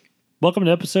Welcome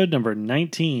to episode number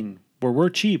 19, where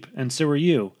we're cheap and so are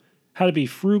you. How to be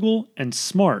frugal and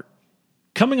smart.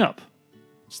 Coming up.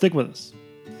 Stick with us.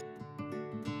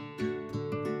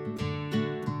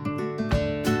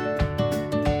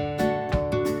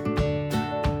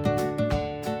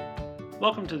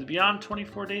 Welcome to the Beyond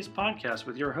 24 Days podcast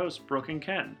with your host, Brooke and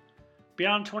Ken.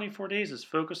 Beyond 24 Days is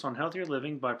focused on healthier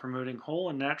living by promoting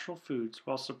whole and natural foods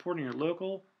while supporting your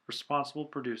local, responsible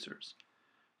producers.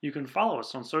 You can follow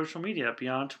us on social media at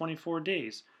Beyond 24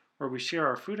 Days, where we share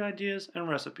our food ideas and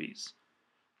recipes.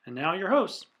 And now your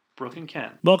hosts, Brooke and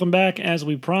Ken. Welcome back. As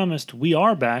we promised, we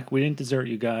are back. We didn't desert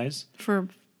you guys. For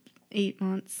 8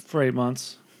 months. For 8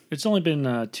 months. It's only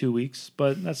been 2 weeks,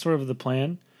 but that's sort of the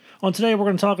plan. On today, we're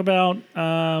going to talk about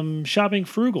shopping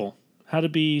frugal, how to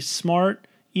be smart,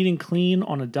 eating clean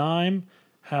on a dime,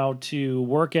 how to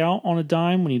work out on a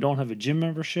dime when you don't have a gym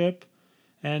membership,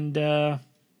 and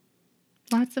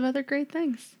lots of other great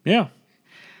things. Yeah.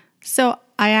 So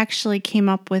I actually came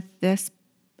up with this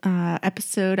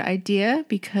episode idea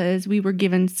because we were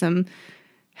given some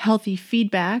healthy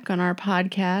feedback on our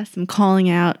podcast. I'm calling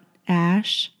out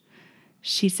Ash.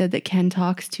 She said that Ken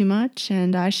talks too much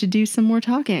and I should do some more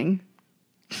talking.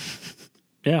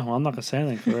 Yeah, well, I'm not going to say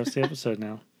anything for the rest of the episode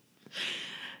now.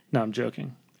 No, I'm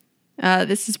joking.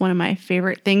 This is one of my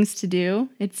favorite things to do.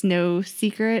 It's no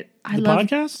secret. I love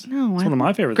podcast? No, it's one of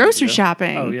my favorite grocery things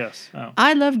shopping. Oh, yes. Oh.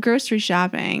 I love grocery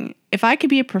shopping. If I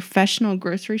could be a professional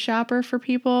grocery shopper for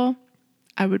people,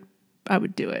 I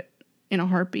would do it in a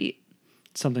heartbeat.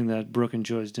 It's something that Brooke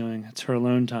enjoys doing. It's her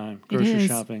alone time, grocery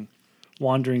shopping,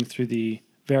 wandering through the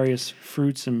various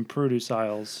fruits and produce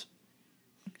aisles.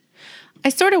 I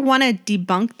sort of want to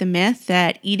debunk the myth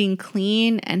that eating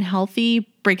clean and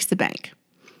healthy breaks the bank.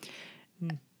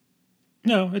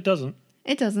 No, it doesn't.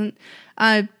 It doesn't.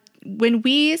 When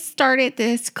we started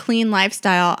this clean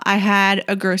lifestyle, I had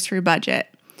a grocery budget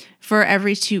for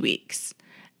every 2 weeks.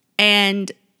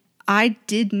 And I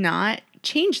did not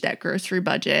change that grocery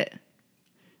budget.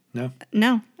 No?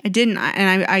 No, I didn't.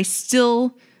 And I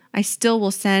still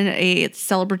will send a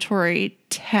celebratory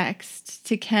text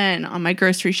to Ken on my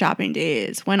grocery shopping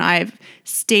days when I've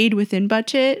stayed within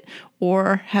budget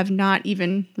or have not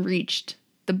even reached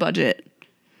the budget.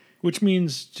 Which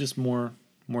means just more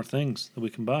things that we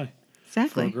can buy.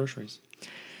 Exactly. For our groceries.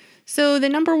 So the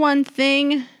number one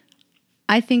thing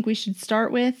I think we should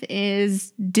start with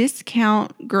is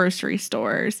discount grocery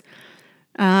stores.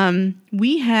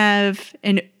 We have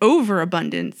an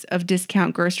overabundance of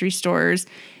discount grocery stores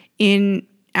in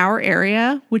our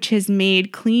area, which has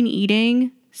made clean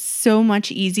eating so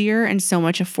much easier and so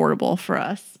much affordable for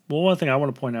us. Well, one thing I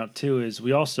want to point out too is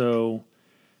we also...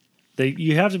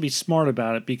 you have to be smart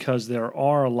about it because there is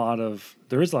a lot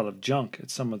of junk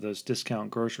at some of those discount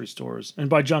grocery stores. And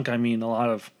by junk, I mean a lot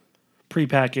of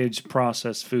prepackaged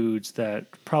processed foods that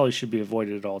probably should be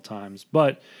avoided at all times.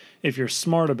 But if you're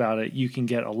smart about it, you can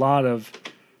get a lot of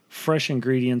fresh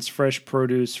ingredients, fresh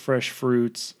produce, fresh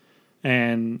fruits,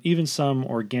 and even some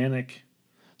organic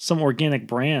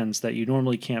brands that you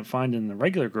normally can't find in the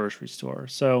regular grocery store.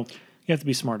 So you have to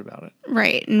be smart about it.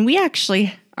 Right. And we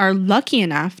actually are lucky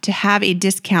enough to have a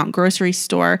discount grocery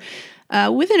store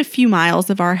within a few miles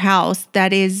of our house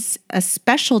that is a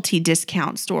specialty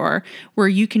discount store where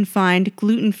you can find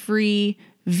gluten-free,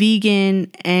 vegan,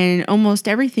 and almost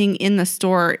everything in the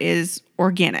store is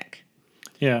organic.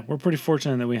 Yeah, we're pretty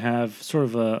fortunate that we have sort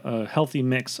of a healthy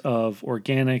mix of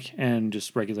organic and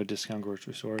just regular discount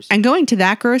grocery stores. And going to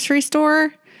that grocery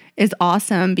store is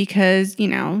awesome because,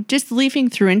 just leafing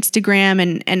through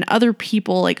Instagram and other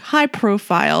people, like high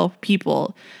profile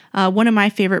people. One of my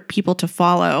favorite people to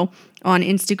follow on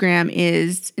Instagram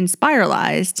is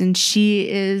Inspiralized, and she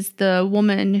is the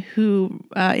woman who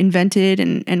invented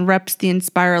and reps the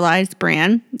Inspiralized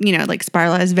brand, like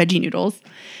Spiralized veggie noodles.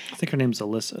 I think her name's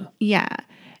Alyssa. Yeah.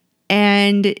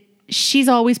 And she's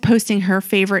always posting her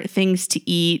favorite things to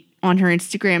eat on her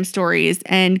Instagram stories.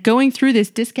 And going through this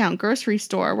discount grocery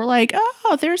store, we're like,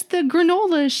 oh, there's the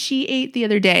granola she ate the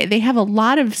other day. They have a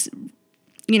lot of,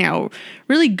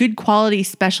 really good quality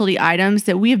specialty items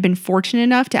that we have been fortunate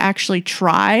enough to actually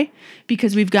try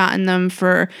because we've gotten them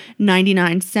for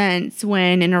 99 cents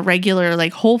when in a regular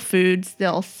like Whole Foods,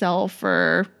 they'll sell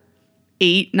for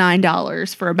 $8,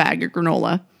 $9 for a bag of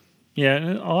granola.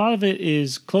 Yeah, a lot of it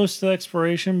is close to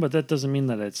expiration, but that doesn't mean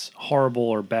that it's horrible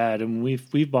or bad. And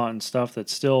we've bought stuff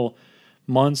that's still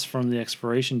months from the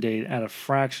expiration date at a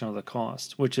fraction of the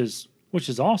cost, which is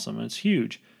awesome. It's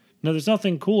huge. Now, there's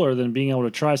nothing cooler than being able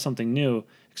to try something new,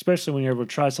 especially when you're able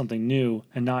to try something new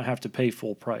and not have to pay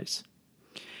full price.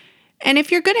 And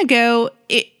if you're going to go,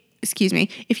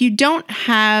 if you don't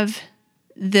have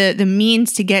the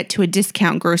means to get to a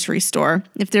discount grocery store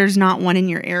if there's not one in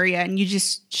your area and you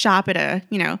just shop at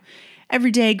a,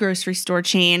 everyday grocery store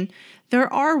chain,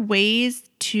 there are ways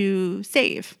to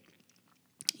save.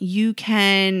 You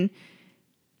can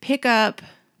pick up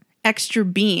extra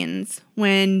beans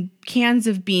when cans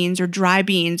of beans or dry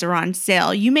beans are on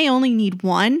sale. You may only need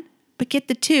one, but get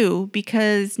the two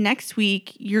because next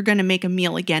week you're going to make a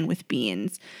meal again with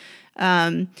beans.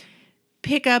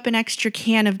 Pick up an extra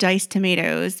can of diced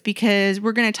tomatoes because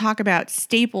we're going to talk about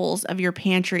staples of your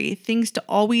pantry, things to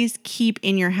always keep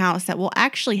in your house that will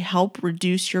actually help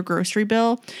reduce your grocery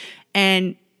bill.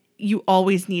 And you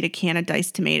always need a can of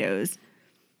diced tomatoes.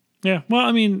 Yeah. Well,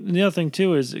 I mean, the other thing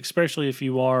too is, especially if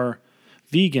you are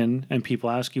vegan and people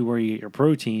ask you where you get your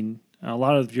protein, a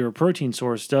lot of your protein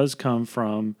source does come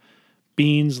from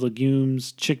beans,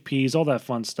 legumes, chickpeas, all that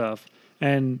fun stuff.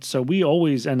 And so we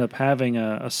always end up having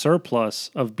a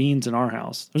surplus of beans in our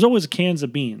house. There's always cans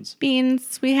of beans.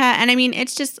 Beans we have, and I mean,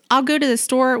 it's just, I'll go to the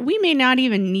store. We may not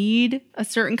even need a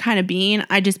certain kind of bean.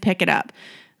 I just pick it up.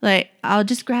 Like, I'll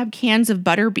just grab cans of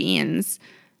butter beans.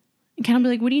 And kind of be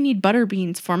like, what do you need butter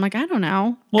beans for? I'm like, I don't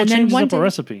know. Well, and it changes up day, a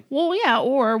recipe. Well, yeah.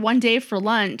 Or one day for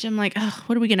lunch, I'm like, oh,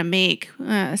 what are we going to make?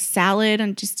 A salad,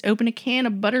 and just open a can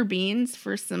of butter beans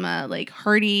for some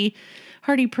hearty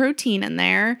protein in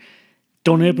there.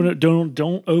 Don't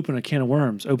open a can of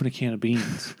worms. Open a can of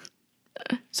beans.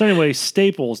 So anyway,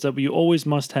 staples that we always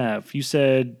must have. You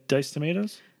said diced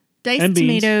tomatoes? Diced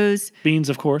tomatoes. Beans,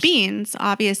 of course. Beans,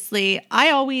 obviously. I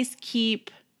always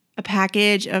keep a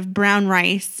package of brown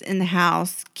rice in the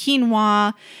house,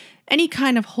 quinoa, any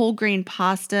kind of whole grain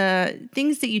pasta,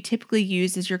 things that you typically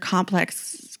use as your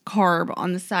complex carb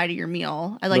on the side of your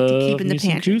meal. I like to keep in the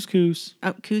pantry. Couscous.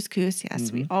 Oh, couscous.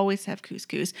 Yes, we always have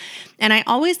couscous. And I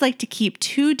always like to keep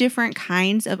two different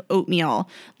kinds of oatmeal,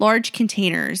 large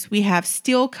containers. We have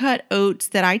steel cut oats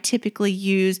that I typically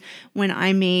use when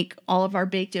I make all of our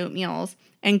baked oatmeals,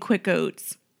 and quick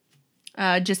oats.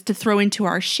 Just to throw into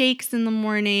our shakes in the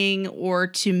morning or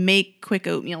to make quick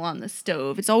oatmeal on the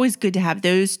stove. It's always good to have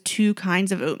those two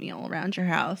kinds of oatmeal around your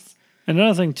house.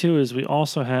 Another thing, too, is we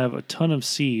also have a ton of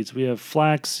seeds. We have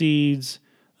flax seeds,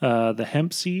 the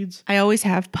hemp seeds. I always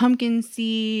have pumpkin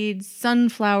seeds,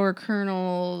 sunflower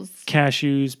kernels.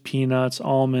 Cashews, peanuts,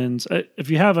 almonds.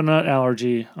 If you have a nut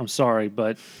allergy, I'm sorry,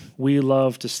 but we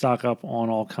love to stock up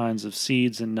on all kinds of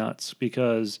seeds and nuts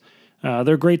because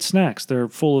they're great snacks. They're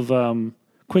full of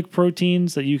quick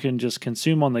proteins that you can just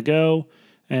consume on the go.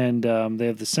 And they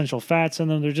have the essential fats in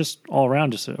them. They're just all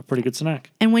around just a pretty good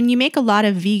snack. And when you make a lot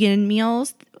of vegan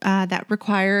meals that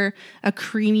require a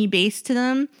creamy base to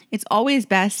them, it's always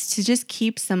best to just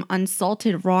keep some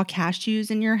unsalted raw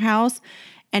cashews in your house.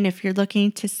 And if you're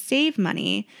looking to save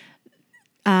money,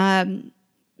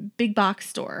 big box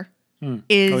store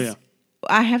is... Oh, yeah.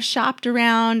 I have shopped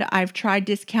around. I've tried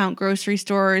discount grocery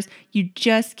stores. You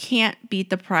just can't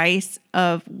beat the price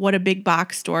of what a big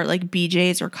box store like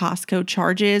BJ's or Costco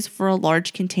charges for a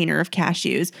large container of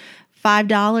cashews.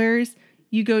 $5.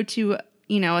 You go to,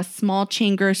 a small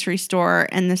chain grocery store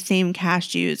and the same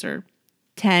cashews are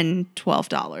 $10,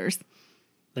 $12.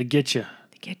 They get you.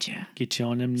 Get you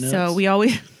on them nuts. So we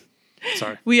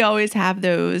always have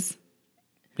those.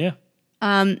 Yeah.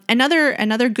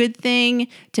 Another good thing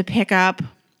to pick up,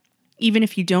 even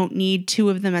if you don't need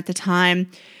two of them at the time,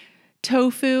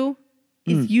 tofu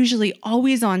is usually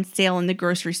always on sale in the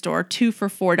grocery store, 2 for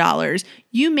 $4.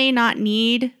 You may not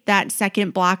need that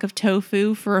second block of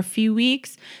tofu for a few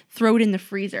weeks. Throw it in the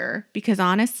freezer because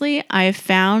honestly, I have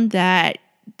found that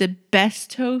the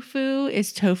best tofu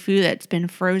is tofu that's been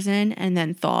frozen and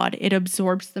then thawed. It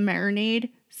absorbs the marinade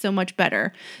so much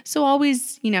better. So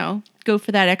always, go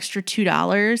for that extra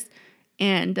 $2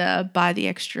 and buy the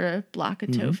extra block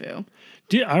of tofu.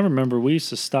 I remember we used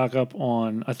to stock up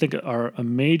on, I think a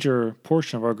major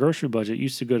portion of our grocery budget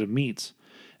used to go to meats.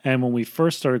 And when we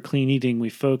first started clean eating, we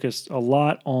focused a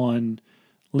lot on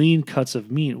lean cuts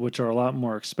of meat, which are a lot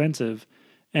more expensive.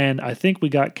 And I think we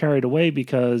got carried away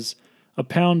because a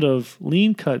pound of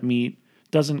lean cut meat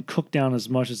doesn't cook down as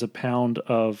much as a pound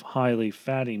of highly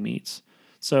fatty meats.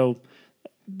 So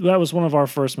that was one of our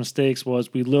first mistakes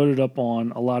was we loaded up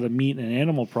on a lot of meat and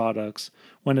animal products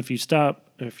when if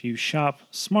you shop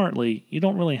smartly, you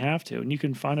don't really have to, and you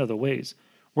can find other ways.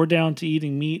 We're down to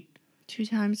eating meat 2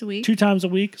 times a week. 2 times a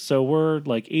week, so we're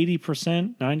like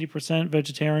 80%, 90%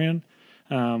 vegetarian.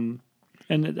 And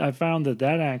I found that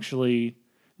actually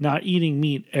not eating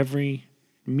meat every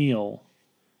meal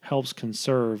helps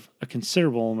conserve a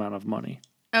considerable amount of money.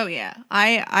 Oh yeah.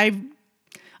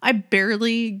 I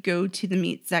barely go to the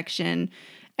meat section.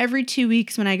 Every 2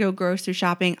 weeks when I go grocery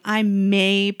shopping, I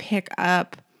may pick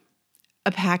up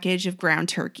a package of ground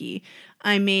turkey.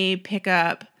 I may pick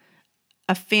up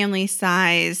a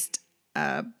family-sized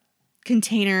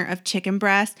container of chicken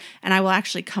breast, and I will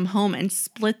actually come home and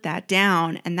split that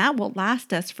down, and that will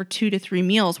last us for 2 to 3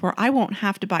 meals where I won't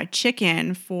have to buy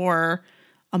chicken for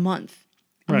a month,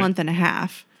 a month and a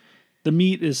half. The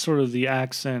meat is sort of the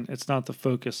accent. It's not the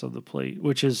focus of the plate,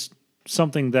 which is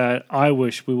something that I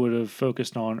wish we would have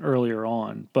focused on earlier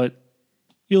on, but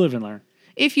you live and learn.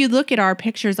 If you look at our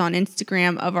pictures on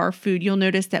Instagram of our food, you'll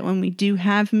notice that when we do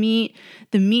have meat,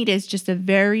 the meat is just a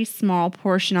very small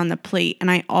portion on the plate.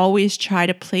 And I always try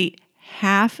to plate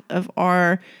half of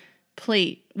our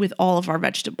plate with all of our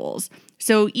vegetables.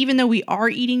 So even though we are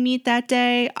eating meat that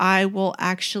day, I will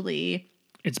actually...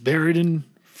 It's buried in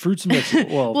fruits and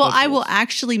vegetables. Well, I will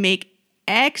actually make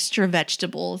extra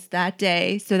vegetables that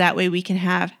day. So that way we can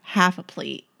have half a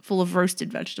plate full of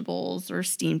roasted vegetables or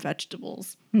steamed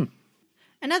vegetables.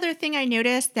 Another thing I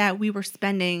noticed that we were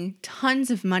spending tons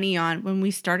of money on when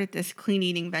we started this clean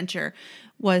eating venture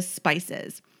was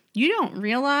spices. You don't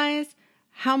realize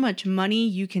how much money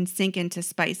you can sink into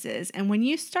spices. And when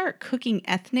you start cooking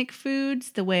ethnic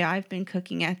foods, the way I've been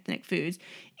cooking ethnic foods,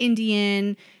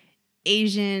 Indian,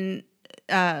 Asian,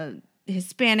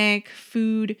 Hispanic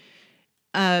food,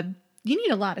 you need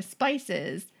a lot of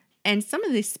spices. And some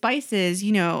of these spices,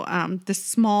 the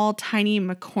small, tiny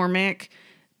McCormick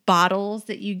bottles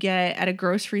that you get at a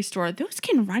grocery store, those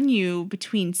can run you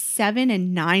between $7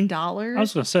 and $9. I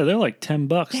was going to say, they're like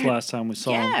 $10 last time we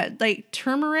saw them. Yeah, like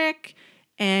turmeric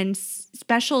and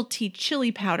specialty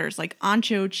chili powders like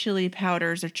ancho chili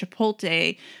powders or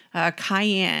chipotle,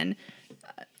 cayenne,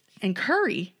 and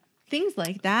curry. Things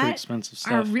like that Pretty expensive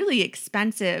stuff. are really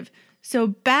expensive. So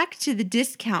back to the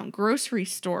discount grocery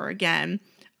store again.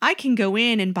 I can go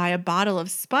in and buy a bottle of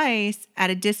spice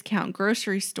at a discount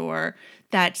grocery store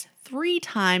that's 3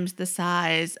 times the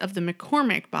size of the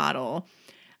McCormick bottle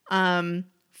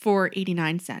for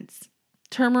 89 cents.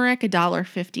 Turmeric,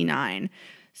 $1.59.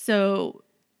 So,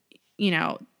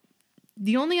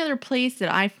 the only other place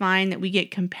that I find that we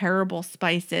get comparable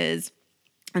spices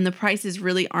and the prices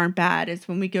really aren't bad is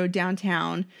when we go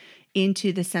downtown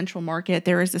into the Central Market.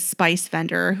 There is a spice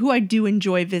vendor who I do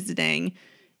enjoy visiting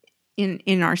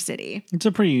in our city. It's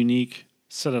a pretty unique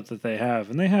setup that they have.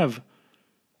 And they have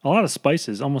a lot of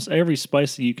spices, almost every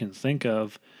spice that you can think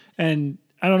of. And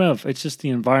I don't know if it's just the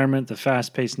environment, the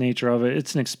fast-paced nature of it.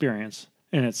 It's an experience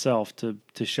in itself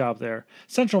to shop there.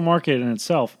 Central Market in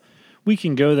itself, we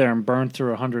can go there and burn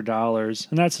through $100.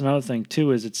 And that's another thing,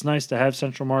 too, is it's nice to have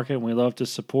Central Market, and we love to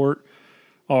support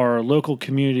our local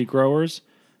community growers.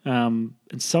 And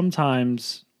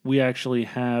sometimes we actually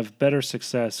have better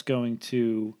success going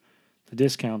to the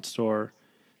discount store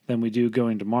than we do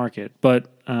going to market.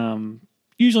 But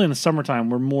usually in the summertime,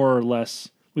 we're more or less,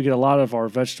 we get a lot of our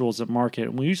vegetables at market,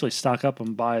 and we usually stock up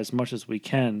and buy as much as we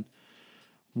can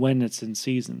when it's in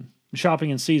season. Shopping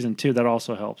in season, too, that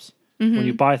also helps. Mm-hmm. When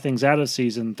you buy things out of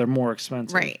season, they're more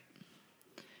expensive. Right.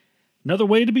 Another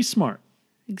way to be smart.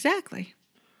 Exactly.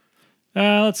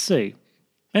 Let's see.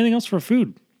 Anything else for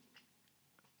food?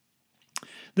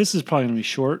 This is probably going to be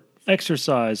short.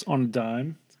 Exercise on a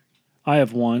dime. I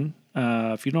have one.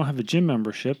 If you don't have a gym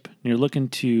membership and you're looking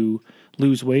to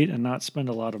lose weight and not spend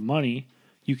a lot of money,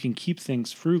 you can keep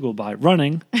things frugal by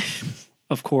running.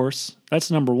 Of course, that's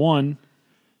number one.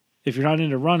 If you're not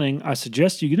into running, I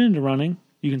suggest you get into running.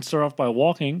 You can start off by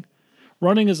walking.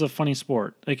 Running is a funny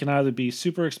sport. It can either be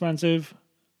super expensive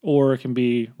or it can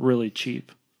be really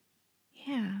cheap.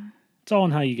 Yeah. It's all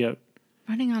in how you go.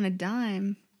 Running on a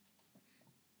dime.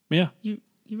 Yeah. You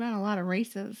run a lot of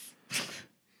races.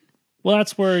 Well,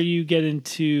 that's where you get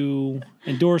into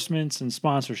endorsements and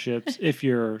sponsorships if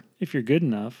you're good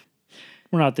enough.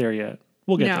 We're not there yet.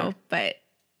 We'll get there. No, but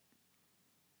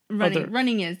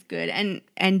running is good.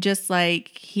 And just like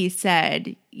he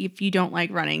said, if you don't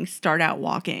like running, start out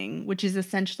walking, which is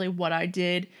essentially what I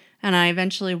did. And I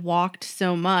eventually walked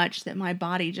so much that my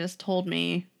body just told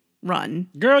me, run.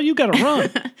 Girl, you got to run.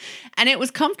 And it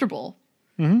was comfortable.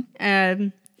 Mm-hmm.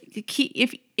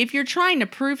 If you're trying to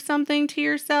prove something to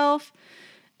yourself,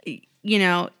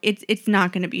 it's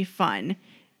not going to be fun.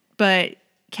 But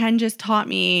Ken just taught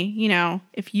me,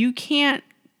 if you can't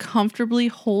comfortably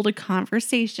hold a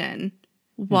conversation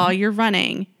while you're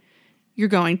running, you're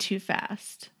going too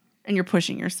fast and you're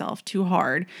pushing yourself too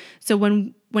hard. So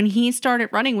when he started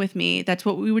running with me, that's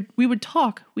what we would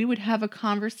talk. We would have a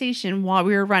conversation while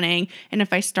we were running. And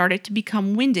if I started to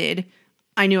become winded,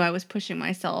 I knew I was pushing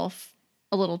myself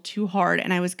a little too hard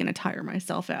and I was going to tire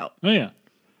myself out. Oh,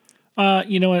 yeah.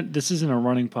 You know what? This isn't a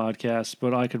running podcast,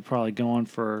 but I could probably go on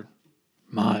for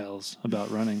miles about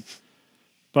running.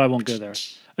 But I won't go there.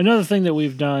 Another thing that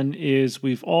we've done is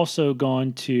we've also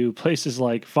gone to places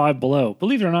like Five Below.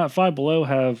 Believe it or not, Five Below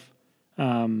have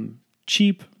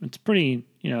cheap. It's pretty,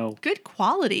 Good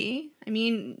quality. I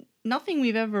mean, nothing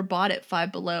we've ever bought at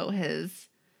Five Below has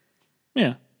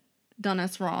yeah. done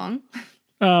us wrong.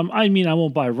 I mean, I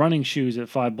won't buy running shoes at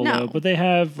Five Below, No. but they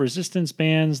have resistance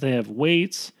bands, they have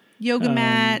weights, Yoga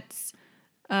mats.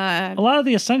 a lot of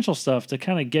the essential stuff to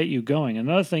kind of get you going.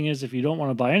 Another thing is if you don't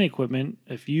want to buy any equipment,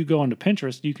 if you go onto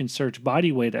Pinterest, you can search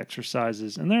body weight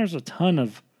exercises, and there's a ton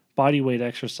of body weight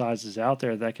exercises out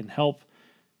there that can help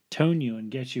tone you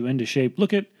and get you into shape.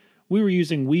 We were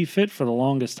using Wii Fit for the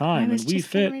longest time, I was and Wii just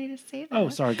Fit. ready to say that. Oh,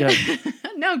 sorry, go ahead.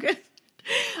 No, good.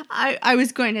 I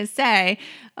was going to say,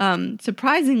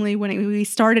 surprisingly, when we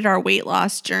started our weight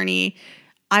loss journey,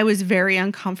 I was very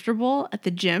uncomfortable at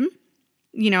the gym.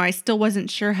 I still wasn't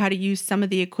sure how to use some of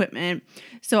the equipment.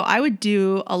 So I would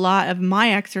do a lot of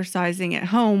my exercising at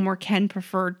home where Ken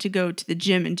preferred to go to the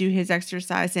gym and do his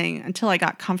exercising until I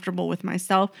got comfortable with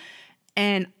myself.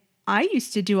 And I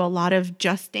used to do a lot of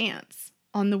Just Dance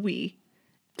on the Wii.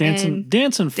 Dancing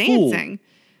Dancing.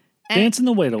 Dancing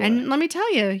the weight away. And let me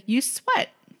tell you, you sweat.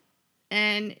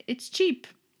 And it's cheap.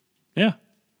 Yeah.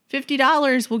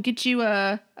 $50 will get you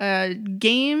a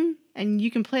game, and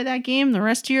you can play that game the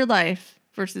rest of your life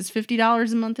versus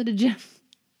 $50 a month at a gym.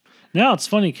 Now it's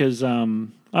funny because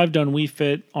I've done Wii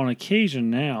Fit on occasion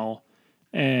now,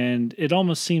 and it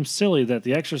almost seems silly that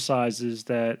the exercises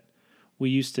that we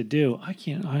used to do,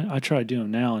 I try to do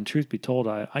them now, and truth be told,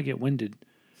 I get winded.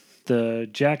 The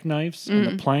jackknifes and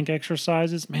the plank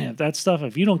exercises, man, that stuff,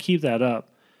 if you don't keep that up,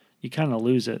 you kind of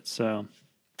lose it. So,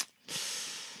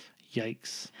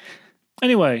 yikes.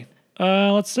 Anyway,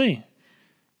 let's see.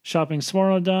 Shopping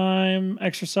smart on a dime,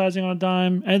 exercising on a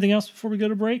dime. Anything else before we go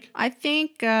to break? I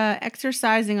think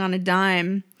exercising on a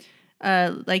dime,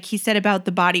 like he said about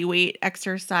the body weight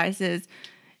exercises,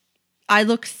 I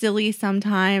look silly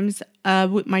sometimes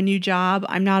with my new job.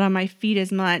 I'm not on my feet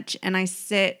as much, and I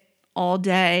sit all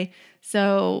day.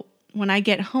 So when I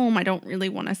get home, I don't really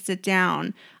want to sit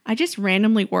down. I just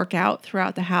randomly work out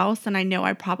throughout the house, and I know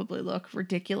I probably look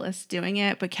ridiculous doing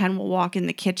it, but Ken will walk in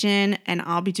the kitchen and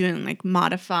I'll be doing like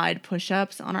modified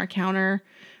push-ups on our counter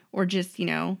or just,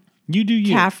 You do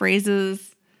you. calf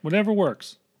raises. Whatever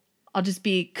works. I'll just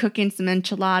be cooking some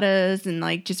enchiladas and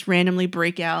like just randomly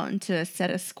break out into a set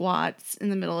of squats in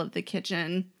the middle of the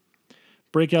kitchen.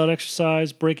 Breakout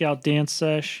exercise, breakout dance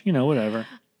sesh, whatever.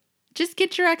 Just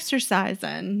get your exercise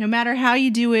in, no matter how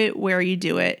you do it, where you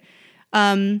do it.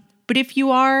 But if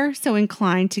you are so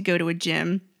inclined to go to a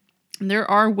gym, there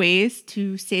are ways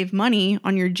to save money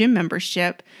on your gym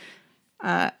membership.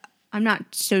 I'm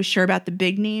not so sure about the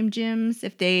big name gyms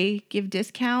if they give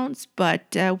discounts,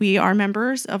 but we are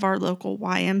members of our local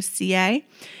YMCA,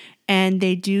 and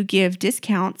they do give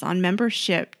discounts on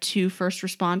membership to first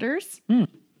responders.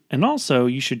 And also,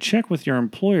 you should check with your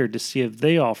employer to see if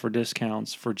they offer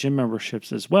discounts for gym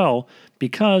memberships as well,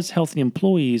 because healthy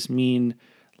employees mean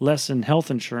less in health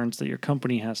insurance that your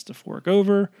company has to fork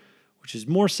over, which is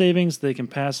more savings they can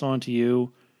pass on to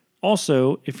you.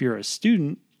 Also, if you're a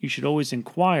student, you should always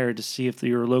inquire to see if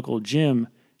your local gym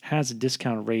has a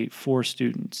discount rate for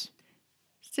students.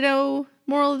 So,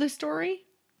 moral of the story,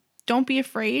 don't be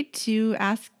afraid to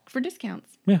ask for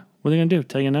discounts. Yeah, what are they going to do?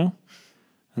 Tell you no?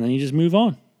 And then you just move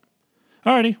on.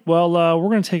 Alrighty, well,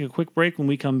 we're going to take a quick break. When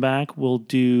we come back, we'll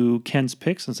do Ken's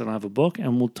picks since I don't have a book,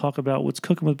 and we'll talk about what's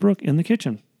cooking with Brooke in the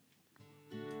kitchen.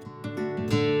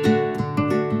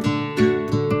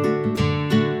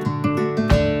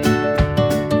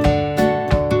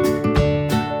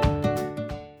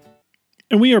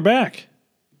 And we are back.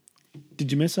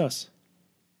 Did you miss us?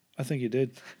 I think you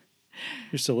did.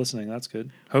 You're still listening. That's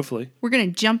good. Hopefully. We're going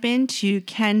to jump into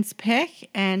Ken's pick.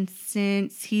 And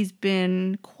since he's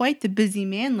been quite the busy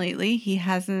man lately, he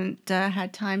hasn't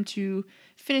had time to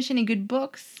finish any good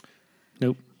books.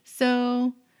 Nope.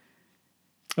 So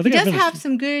I he think does have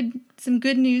some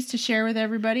good news to share with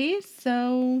everybody.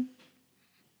 So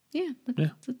yeah,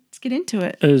 let's get into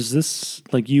it. Is this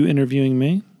like you interviewing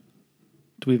me?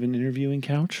 Do we have an interviewing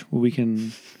couch where we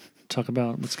can talk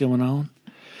about what's going on?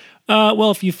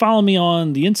 Well, if you follow me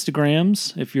on the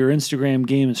Instagrams, if your Instagram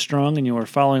game is strong and you are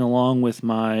following along with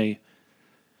my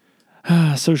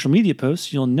social media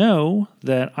posts, you'll know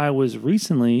that I was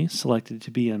recently selected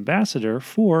to be ambassador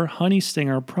for Honey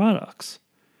Stinger products.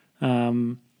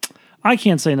 I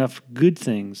can't say enough good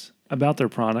things about their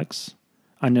products.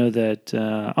 I know that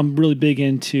I'm really big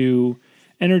into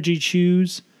energy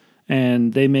chews,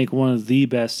 and they make one of the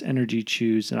best energy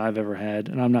chews that I've ever had,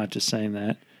 and I'm not just saying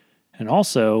that. And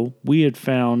also, we had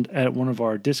found at one of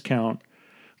our discount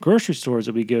grocery stores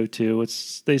that we go to,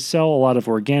 they sell a lot of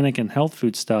organic and health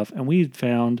food stuff, and we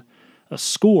found a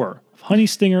score of Honey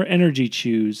Stinger Energy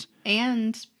Chews.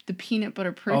 And the peanut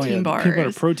butter protein bars. Peanut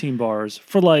butter protein bars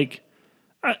for like,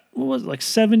 what was it, like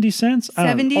 70 cents?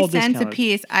 70 cents a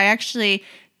piece. I actually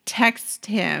text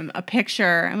him a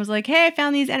picture and was like, hey, I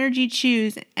found these energy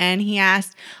chews. And he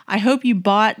asked, I hope you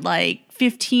bought like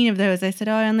 15 of those. I said,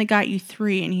 oh, I only got you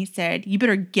 3. And he said, you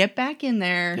better get back in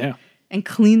there and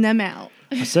clean them out.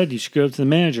 I said you should go up to the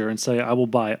manager and say, I will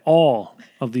buy all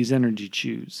of these energy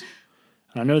chews.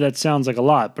 And I know that sounds like a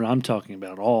lot, but I'm talking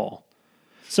about all.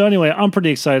 So anyway, I'm pretty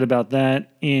excited about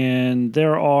that. And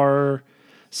there are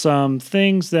some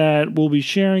things that we'll be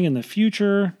sharing in the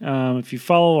future. If you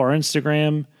follow our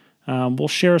Instagram, we'll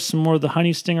share some more of the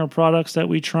Honey Stinger products that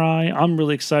we try. I'm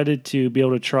really excited to be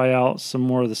able to try out some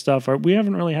more of the stuff. We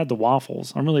haven't really had the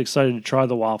waffles. I'm really excited to try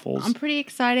the waffles. I'm pretty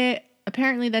excited.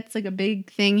 Apparently that's like a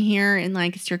big thing here in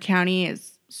Lancaster County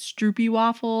is Stroopy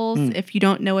waffles. If you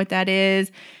don't know what that is,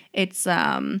 it's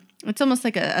almost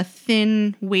like a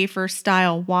thin wafer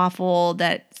style waffle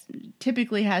that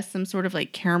typically has some sort of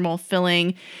like caramel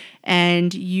filling,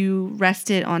 and you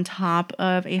rest it on top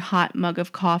of a hot mug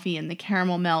of coffee and the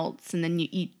caramel melts, and then you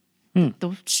eat the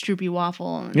Stroopy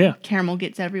waffle and caramel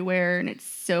gets everywhere, and it's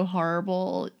so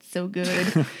horrible. It's so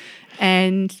good.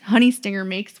 And Honey Stinger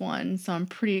makes one, so I'm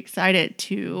pretty excited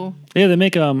to. Yeah, they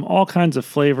make all kinds of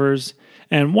flavors.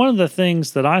 And one of the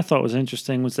things that I thought was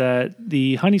interesting was that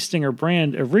the Honey Stinger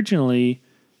brand originally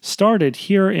started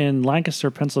here in Lancaster,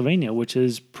 Pennsylvania, which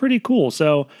is pretty cool.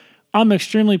 So I'm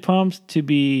extremely pumped to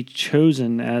be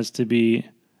chosen as to be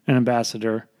an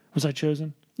ambassador. Was I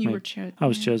chosen? You were chosen. I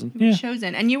was chosen. You were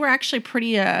chosen. And you were actually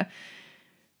pretty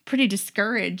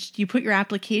discouraged. You put your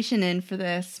application in for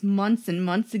this months and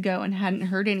months ago and hadn't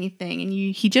heard anything. And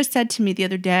he just said to me the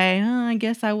other day, I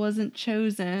guess I wasn't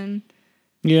chosen.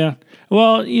 Yeah.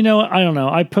 Well, I don't know.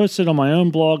 I posted on my own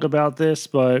blog about this,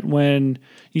 but when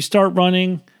you start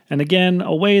running, and again,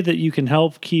 a way that you can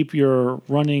help keep your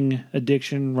running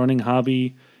addiction, running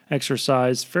hobby,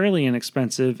 exercise fairly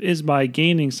inexpensive is by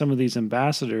gaining some of these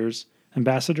ambassadorships,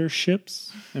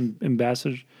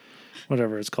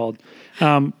 whatever it's called.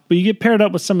 But you get paired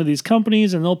up with some of these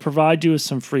companies and they'll provide you with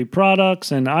some free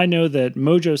products. And I know that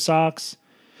Mojo Socks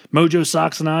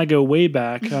and I go way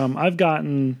back. I've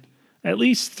gotten at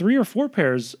least 3 or 4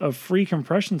 pairs of free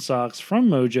compression socks from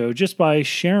Mojo just by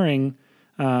sharing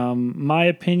my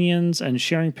opinions and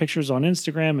sharing pictures on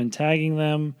Instagram and tagging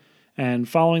them and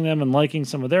following them and liking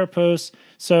some of their posts.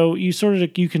 So you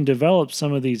can develop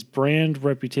some of these brand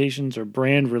reputations or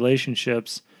brand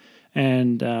relationships,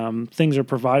 and things are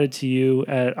provided to you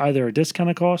at either a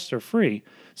discounted cost or free.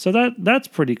 So that's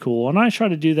pretty cool. And I try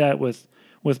to do that with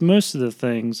most of the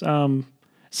things.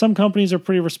 Some companies are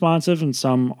pretty responsive and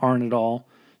some aren't at all.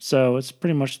 So it's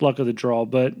pretty much luck of the draw.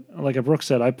 But like Brooke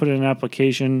said, I put in an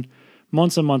application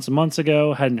months and months and months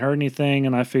ago, hadn't heard anything,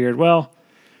 and I figured, well,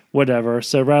 whatever.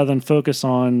 So rather than focus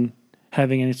on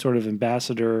having any sort of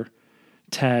ambassador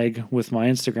tag with my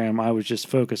Instagram, I would just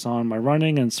focus on my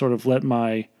running and sort of let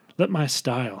my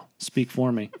style speak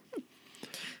for me.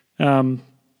 So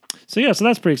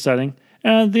that's pretty exciting.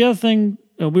 And the other thing,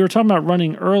 we were talking about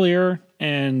running earlier,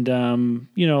 and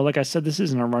like I said, this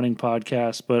isn't a running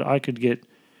podcast, but I could get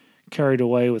carried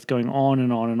away with going on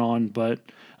and on and on. But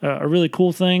a really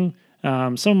cool thing,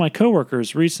 some of my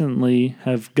coworkers recently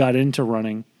have got into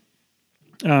running,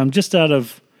 just out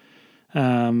of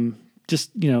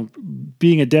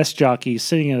being a desk jockey,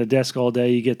 sitting at a desk all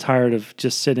day. You get tired of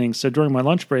just sitting. So during my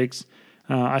lunch breaks,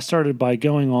 I started by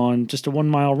going on just a 1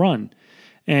 mile run.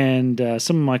 And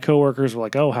some of my coworkers were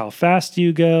like, "Oh, how fast do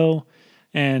you go?"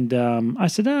 And I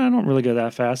said, "I don't really go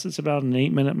that fast. It's about an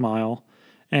 8-minute mile."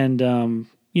 And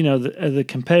the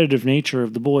competitive nature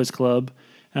of the boys' club.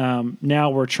 Now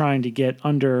we're trying to get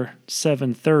under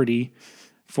 7:30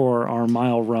 for our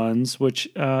mile runs, which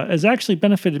has actually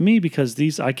benefited me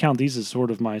because I count these as sort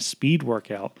of my speed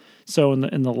workout. So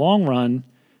in the long run,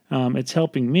 it's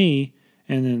helping me,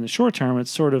 and in the short term,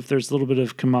 it's sort of there's a little bit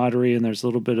of camaraderie and there's a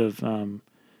little bit of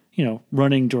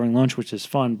running during lunch, which is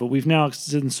fun. But we've now,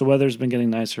 since the weather's been getting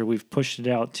nicer, we've pushed it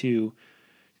out to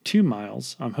 2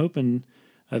 miles. I'm hoping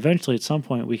eventually at some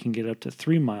point we can get up to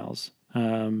 3 miles.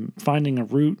 Finding a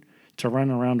route to run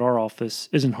around our office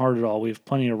isn't hard at all. We have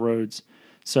plenty of roads.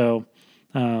 So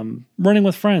running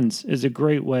with friends is a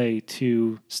great way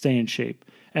to stay in shape.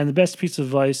 And the best piece of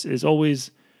advice is always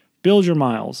build your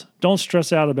miles. Don't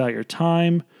stress out about your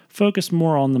time. Focus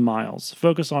more on the miles.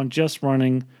 Focus on just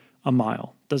running a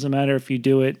mile. Doesn't matter if you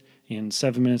do it in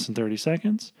 7 minutes and 30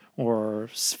 seconds or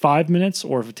 5 minutes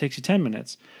or if it takes you 10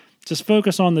 minutes. Just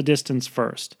focus on the distance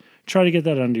first. Try to get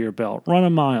that under your belt. Run a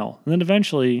mile, and then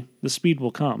eventually the speed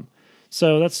will come.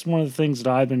 So that's one of the things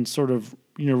that I've been sort of,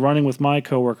 running with my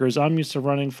coworkers. I'm used to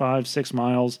running 5-6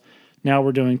 miles. Now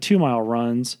we're doing 2-mile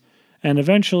runs, and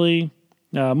eventually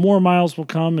more miles will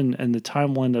come, and the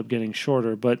time will end up getting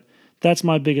shorter. But that's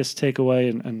my biggest takeaway,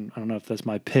 and I don't know if that's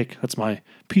my pick. That's my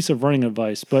piece of running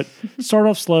advice. But start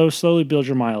off slow, slowly build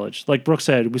your mileage. Like Brooke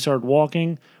said, we started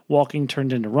walking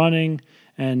turned into running,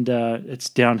 and it's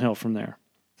downhill from there.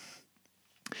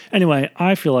 Anyway,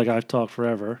 I feel like I've talked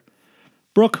forever.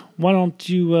 Brooke, why don't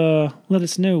you let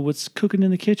us know what's cooking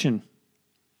in the kitchen?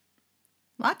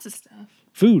 Lots of stuff.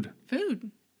 Food.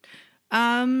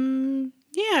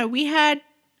 Yeah, we had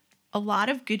a lot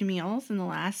of good meals in the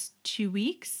last 2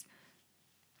 weeks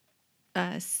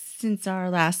since our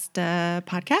last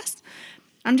podcast.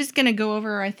 I'm just going to go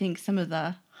over, I think, some of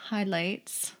the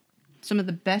highlights, some of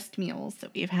the best meals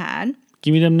that we've had.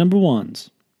 Give me them number ones.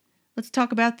 Let's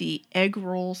talk about the egg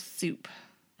roll soup.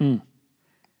 Mm.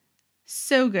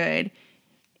 So good.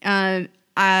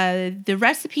 The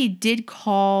recipe did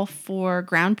call for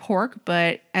ground pork,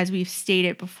 but as we've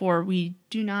stated before, we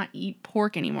do not eat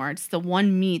pork anymore. It's the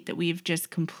one meat that we've just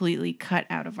completely cut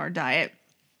out of our diet.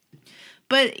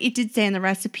 But it did say in the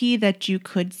recipe that you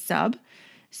could sub.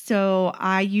 So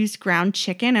I used ground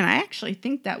chicken, and I actually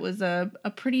think that was a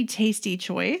pretty tasty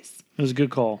choice. It was a good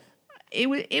call. It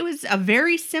was a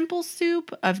very simple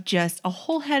soup of just a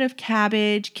whole head of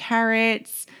cabbage,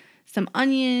 carrots, some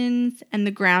onions, and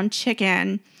the ground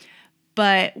chicken.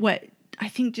 But what I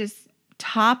think just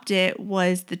topped it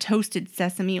was the toasted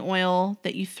sesame oil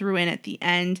that you threw in at the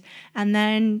end, and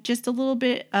then just a little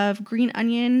bit of green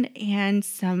onion and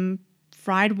some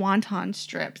fried wonton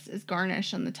strips as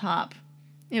garnish on the top.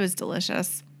 It was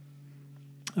delicious.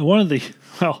 One of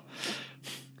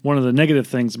the negative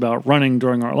things about running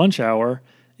during our lunch hour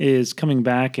is coming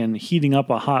back and heating up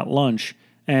a hot lunch.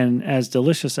 And as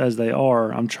delicious as they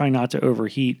are, I'm trying not to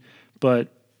overheat, but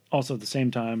also at the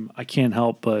same time, I can't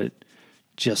help but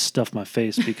just stuff my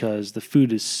face because the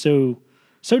food is so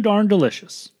darn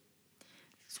delicious.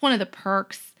 It's one of the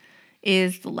perks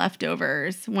is the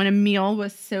leftovers. When a meal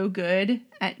was so good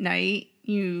at night,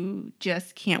 you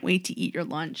just can't wait to eat your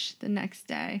lunch the next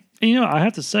day. And I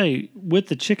have to say, with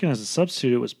the chicken as a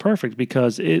substitute, it was perfect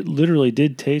because it literally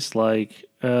did taste like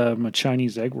a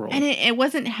Chinese egg roll. And it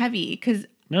wasn't heavy because,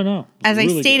 no. As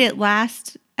really I stated good.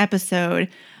 last episode,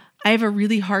 I have a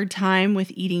really hard time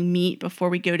with eating meat before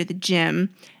we go to the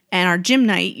gym. And our gym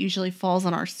night usually falls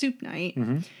on our soup night.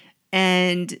 Mm-hmm.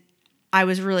 And I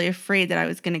was really afraid that I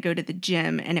was going to go to the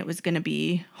gym and it was going to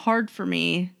be hard for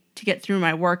me to get through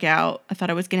my workout. I thought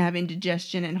I was going to have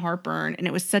indigestion and heartburn, and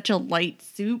it was such a light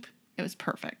soup. It was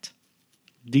perfect.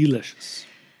 Delicious.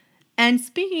 And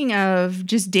speaking of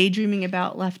just daydreaming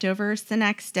about leftovers the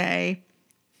next day,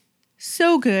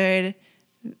 so good.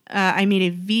 I made a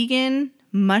vegan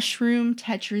mushroom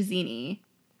tetrazzini.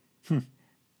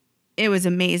 It was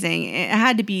amazing. It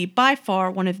had to be by far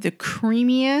one of the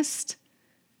creamiest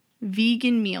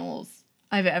vegan meals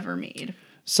I've ever made.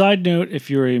 Side note, if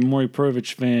you're a Maury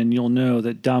Povich fan, you'll know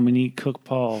that Dominique cooked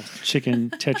Paul chicken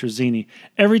tetrazzini.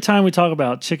 Every time we talk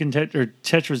about chicken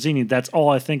tetrazzini, that's all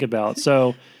I think about.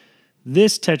 So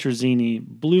this tetrazzini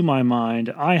blew my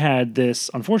mind. I had this,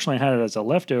 unfortunately, I had it as a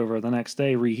leftover the next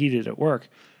day, reheated at work.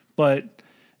 But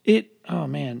I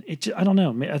don't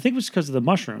know. I think it was because of the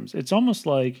mushrooms. That's almost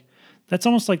like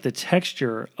the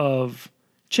texture of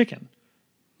chicken.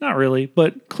 Not really,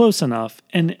 but close enough.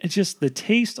 And it's just the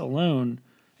taste alone.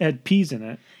 It had peas in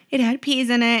it. It had peas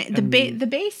in it. The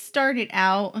base started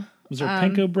out. Was there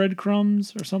panko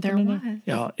breadcrumbs or something in there? Was.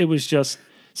 Yeah, it was just.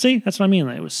 See, that's what I mean.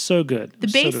 It was so good. The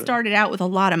base started out with a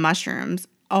lot of mushrooms.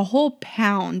 A whole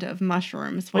pound of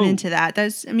mushrooms went into that.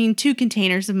 2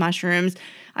 containers of mushrooms.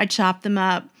 I chopped them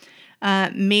up.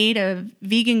 Made a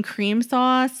vegan cream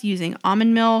sauce using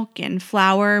almond milk and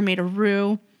flour. Made a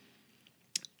roux.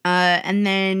 And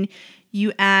then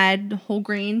you add whole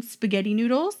grain spaghetti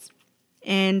noodles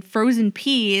and frozen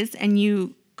peas, and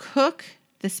you cook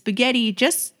the spaghetti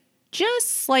just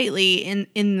slightly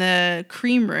in the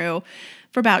cream roux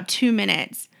for about 2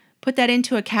 minutes. Put that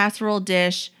into a casserole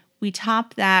dish. We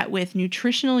top that with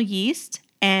nutritional yeast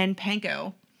and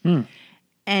panko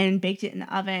and baked it in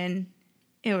the oven.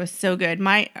 It was so good.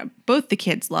 Both the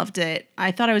kids loved it.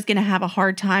 I thought I was going to have a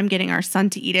hard time getting our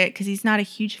son to eat it because he's not a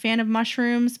huge fan of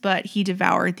mushrooms, but he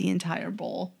devoured the entire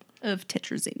bowl of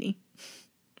tetrazzini.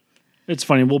 It's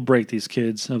funny. We'll break these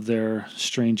kids of their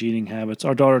strange eating habits.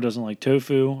 Our daughter doesn't like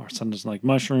tofu. Our son doesn't like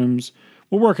mushrooms.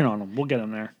 We're working on them. We'll get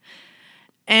them there.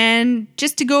 And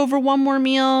just to go over one more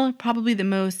meal, probably the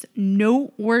most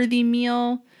noteworthy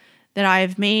meal, that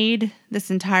I've made this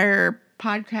entire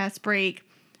podcast break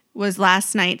was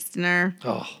last night's dinner.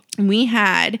 Oh, And we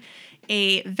had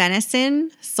a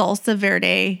venison salsa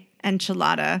verde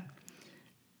enchilada.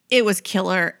 It was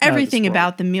killer. Everything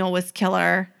about the meal was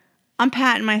killer. I'm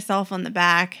patting myself on the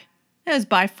back. It was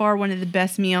by far one of the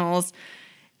best meals.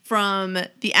 From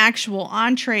the actual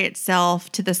entree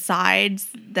itself to the sides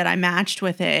that I matched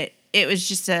with it, it was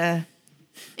just a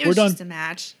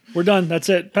match. We're done. That's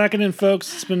it. Pack it in,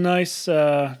 folks. It's been nice.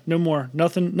 No more.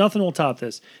 Nothing will top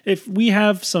this. If we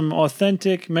have some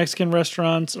authentic Mexican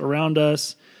restaurants around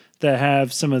us that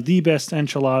have some of the best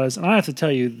enchiladas, and I have to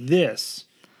tell you, this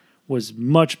was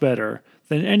much better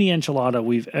than any enchilada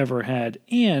we've ever had.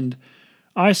 And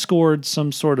I scored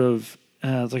some sort of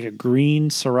like a green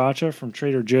sriracha from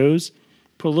Trader Joe's.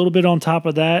 Put a little bit on top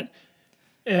of that.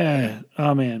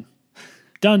 Oh, man.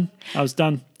 Done. I was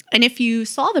done. And if you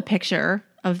saw the picture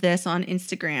of this on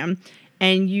Instagram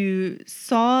and you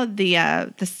saw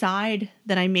the side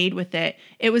that I made with it,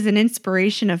 it was an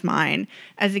inspiration of mine.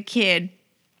 As a kid,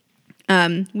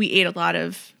 we ate a lot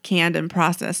of canned and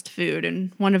processed food.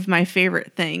 And one of my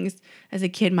favorite things as a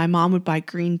kid, my mom would buy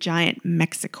Green Giant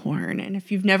Mexicorn. And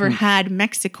if you've never had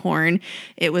Mexicorn,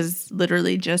 it was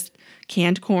literally just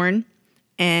canned corn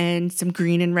and some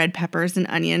green and red peppers and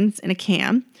onions in a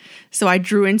can. So I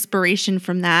drew inspiration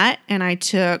from that, and I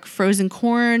took frozen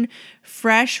corn,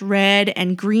 fresh red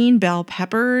and green bell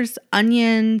peppers,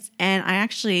 onions, and I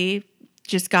actually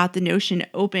just got the notion to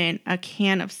open a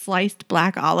can of sliced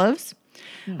black olives.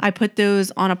 I put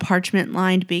those on a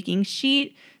parchment-lined baking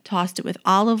sheet, tossed it with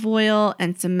olive oil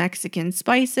and some Mexican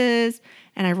spices,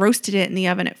 and I roasted it in the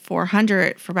oven at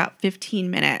 400 for about 15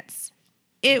 minutes.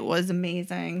 It was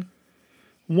amazing.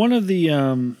 One of the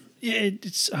oh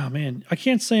man, I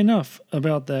can't say enough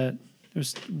about that. It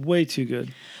was way too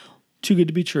good. Too good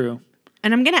to be true.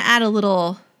 And I'm going to add a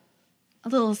little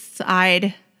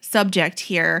side subject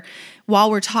here.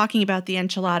 While we're talking about the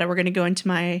enchilada, we're going to go into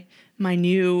my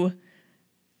new,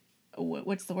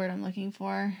 what's the word I'm looking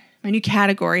for? My new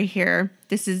category here.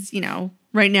 This is,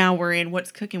 right now we're in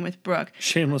What's Cooking with Brooke.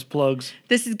 Shameless plugs.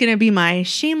 This is going to be my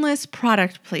shameless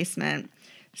product placement.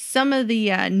 Some of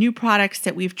the new products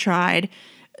that we've tried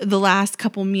the last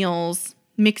couple meals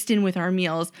mixed in with our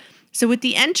meals. So with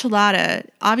the enchilada,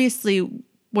 obviously,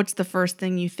 what's the first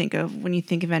thing you think of when you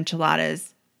think of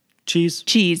enchiladas? Cheese.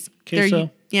 Queso.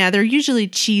 They're usually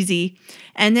cheesy.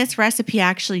 And this recipe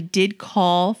actually did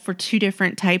call for 2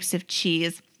 different types of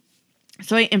cheese.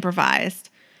 So I improvised.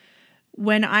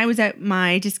 When I was at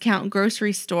my discount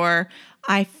grocery store,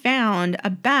 I found a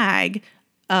bag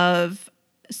of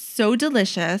So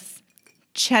Delicious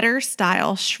cheddar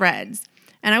style shreds.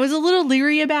 And I was a little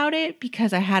leery about it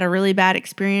because I had a really bad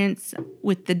experience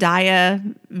with the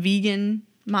Daiya vegan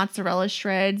mozzarella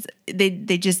shreds. They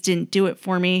just didn't do it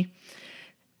for me.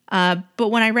 But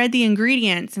when I read the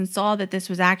ingredients and saw that this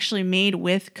was actually made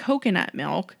with coconut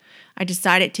milk, I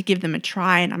decided to give them a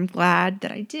try, and I'm glad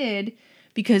that I did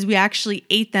because we actually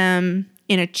ate them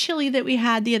in a chili that we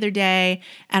had the other day,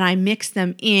 and I mixed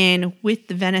them in with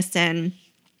the venison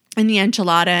and the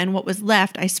enchilada, and what was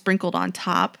left I sprinkled on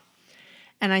top.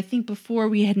 And I think before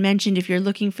we had mentioned if you're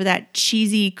looking for that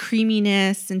cheesy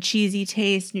creaminess and cheesy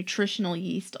taste, nutritional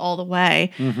yeast all the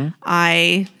way. Mm-hmm.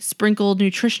 I sprinkled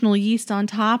nutritional yeast on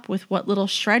top with what little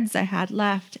shreds I had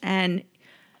left and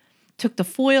took the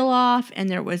foil off, and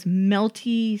there was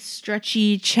melty,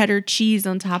 stretchy cheddar cheese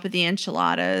on top of the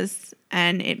enchiladas.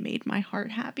 And it made my heart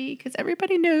happy because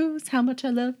everybody knows how much I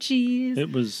love cheese.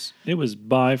 It was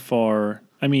by far,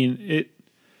 I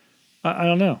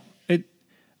don't know.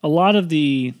 A lot of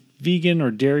the vegan or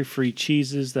dairy-free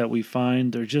cheeses that we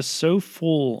find, they're just so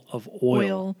full of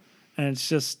oil. And it's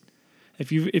just,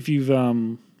 if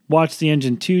you've watched the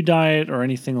Engine 2 diet or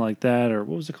anything like that, or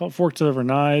what was it called, Forks Over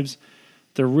Knives,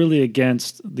 they're really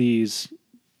against these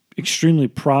extremely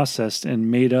processed and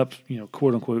made up,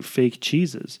 quote-unquote fake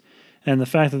cheeses. And the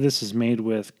fact that this is made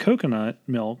with coconut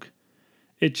milk,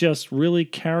 it just really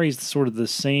carries sort of the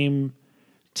same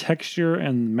texture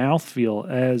and mouthfeel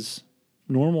as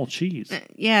normal cheese.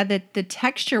 Yeah, the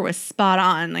texture was spot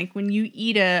on. Like when you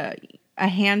eat a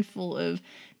handful of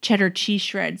cheddar cheese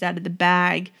shreds out of the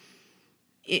bag,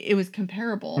 it was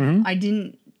comparable. Mm-hmm. I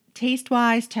didn't,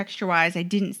 taste-wise, texture-wise, I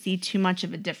didn't see too much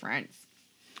of a difference.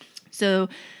 So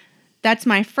that's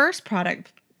my first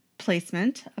product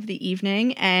placement of the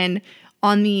evening. And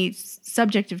on the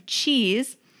subject of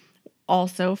cheese,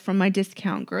 also from my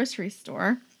discount grocery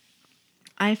store,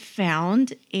 I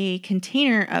found a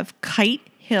container of Kite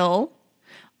Hill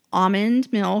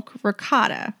almond milk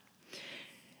ricotta.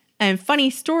 And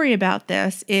funny story about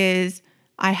this is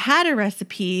I had a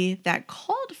recipe that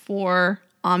called for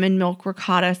almond milk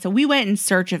ricotta. So we went in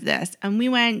search of this, and we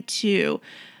went to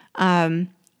a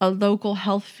local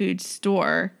health food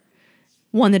store,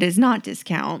 one that is not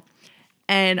discount.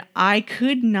 And I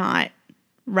could not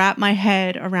wrap my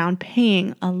head around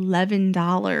paying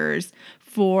 $11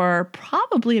 for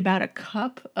probably about a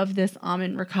cup of this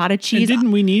almond ricotta cheese. And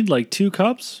didn't we need like 2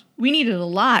 cups? We needed a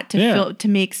lot to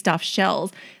make stuffed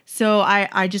shells. So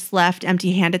I just left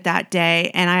empty-handed that day,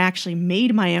 and I actually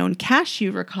made my own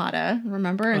cashew ricotta,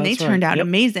 remember? And they turned out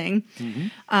amazing.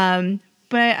 Mm-hmm.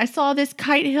 But I saw this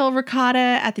Kite Hill ricotta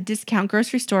at the discount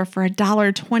grocery store for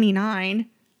 $1.29,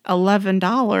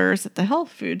 $11 at the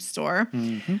health food store.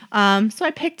 Mm-hmm. So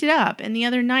I picked it up, and the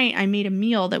other night I made a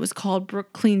meal that was called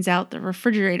Brooke Cleans Out the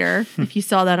Refrigerator, if you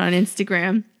saw that on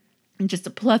Instagram. And just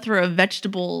a plethora of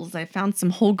vegetables. I found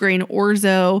some whole grain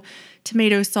orzo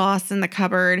tomato sauce in the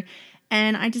cupboard,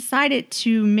 and I decided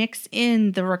to mix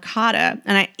in the ricotta,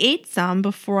 and I ate some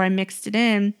before I mixed it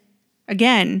in.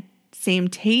 Again, same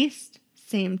taste,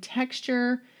 same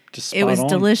texture. Just it was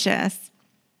spot on. Delicious.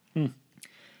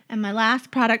 And my last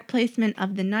product placement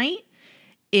of the night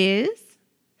is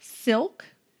Silk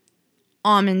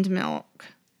almond milk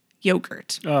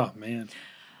yogurt. Oh, man.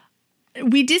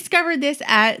 We discovered this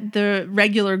at the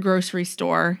regular grocery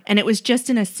store, and it was just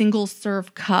in a single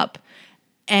serve cup,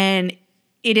 and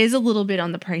it is a little bit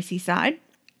on the pricey side.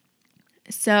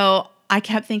 So I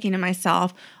kept thinking to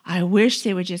myself, I wish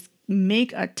they would just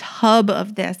make a tub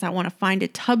of this. I want to find a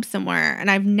tub somewhere,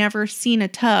 and I've never seen a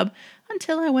tub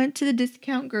until I went to the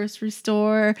discount grocery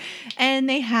store, and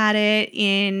they had it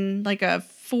in like a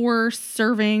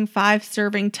 4-serving,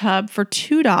 5-serving tub for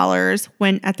 $2,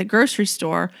 when at the grocery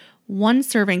store, 1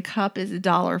 serving cup is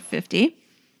 $1.50.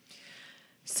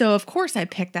 So of course I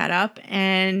picked that up,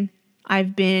 and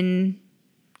I've been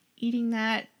eating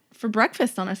that for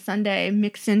breakfast on a Sunday.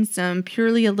 Mix in some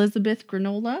Purely Elizabeth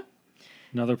granola.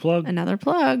 Another plug.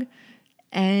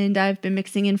 And I've been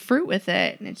mixing in fruit with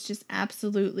it, and it's just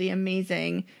absolutely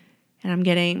amazing. And I'm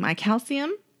getting my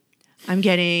calcium. I'm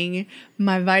getting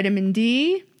my vitamin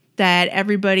D that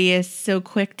everybody is so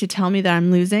quick to tell me that I'm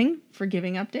losing for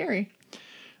giving up dairy.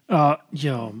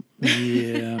 Yeah.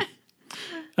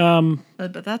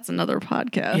 But that's another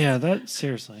podcast. Yeah,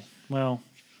 seriously. Well,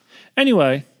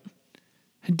 anyway,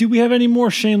 do we have any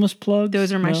more shameless plugs?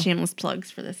 Those are my shameless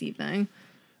plugs for this evening.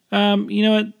 You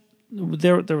know what?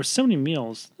 There were so many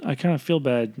meals. I kind of feel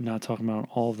bad not talking about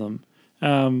all of them.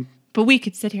 But we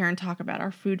could sit here and talk about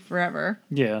our food forever.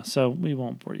 Yeah, so we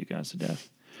won't bore you guys to death.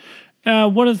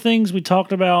 One of the things we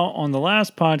talked about on the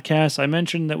last podcast, I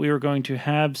mentioned that we were going to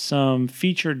have some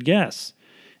featured guests.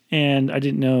 And I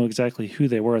didn't know exactly who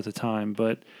they were at the time,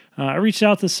 but I reached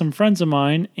out to some friends of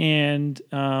mine, and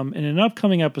in an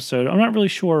upcoming episode, I'm not really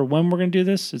sure when we're going to do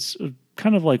this. It's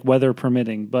kind of like weather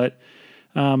permitting, but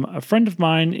a friend of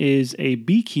mine is a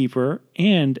beekeeper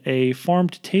and a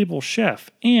farm-to-table chef.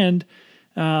 And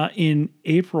in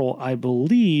April, I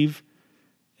believe,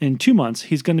 in 2 months,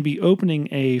 he's going to be opening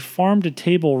a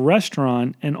farm-to-table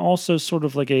restaurant and also sort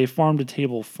of like a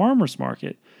farm-to-table farmer's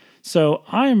market. So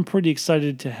I am pretty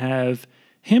excited to have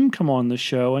him come on the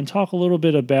show and talk a little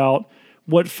bit about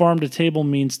what farm-to-table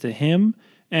means to him,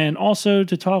 and also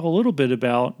to talk a little bit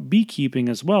about beekeeping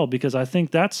as well, because I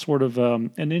think that's sort of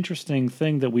an interesting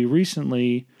thing that we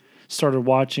recently started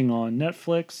watching on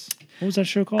Netflix. What was that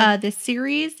show called? The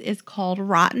series is called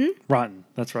Rotten. Rotten,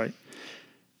 that's right.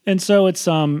 And so it's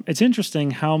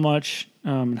interesting how much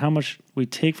we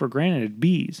take for granted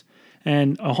bees.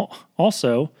 And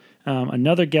also,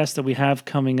 another guest that we have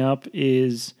coming up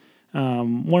is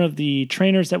one of the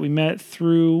trainers that we met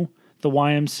through the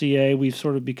YMCA. We've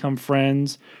sort of become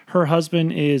friends. Her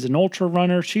husband is an ultra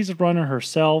runner. She's a runner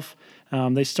herself.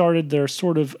 They started their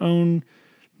sort of own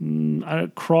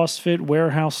CrossFit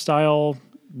warehouse style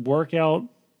workout.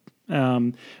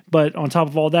 But on top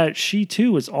of all that, she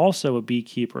too is also a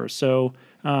beekeeper. So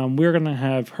we're going to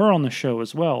have her on the show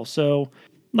as well. So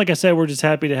like I said, we're just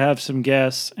happy to have some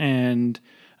guests, and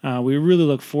we really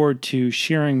look forward to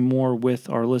sharing more with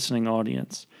our listening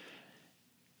audience.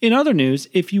 In other news,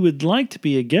 if you would like to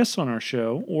be a guest on our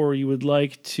show, or you would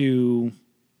like to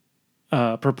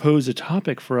propose a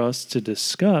topic for us to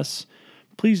discuss,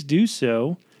 please do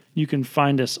so. You can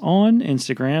find us on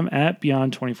Instagram at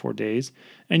Beyond 24 Days,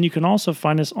 and you can also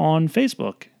find us on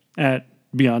Facebook at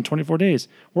Beyond 24 Days.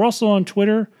 We're also on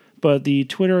Twitter, but the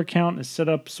Twitter account is set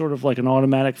up sort of like an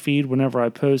automatic feed. Whenever I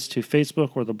post to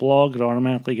Facebook or the blog, it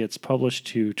automatically gets published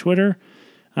to Twitter.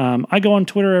 I go on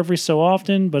Twitter every so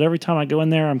often, but every time I go in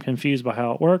there, I'm confused by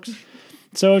how it works.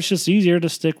 So it's just easier to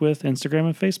stick with Instagram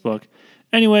and Facebook.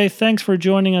 Anyway, thanks for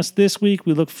joining us this week.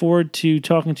 We look forward to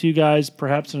talking to you guys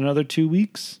perhaps in another 2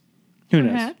 weeks. Who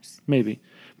knows? Maybe.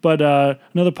 But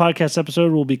another podcast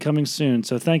episode will be coming soon.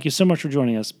 So thank you so much for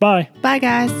joining us. Bye. Bye,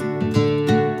 guys.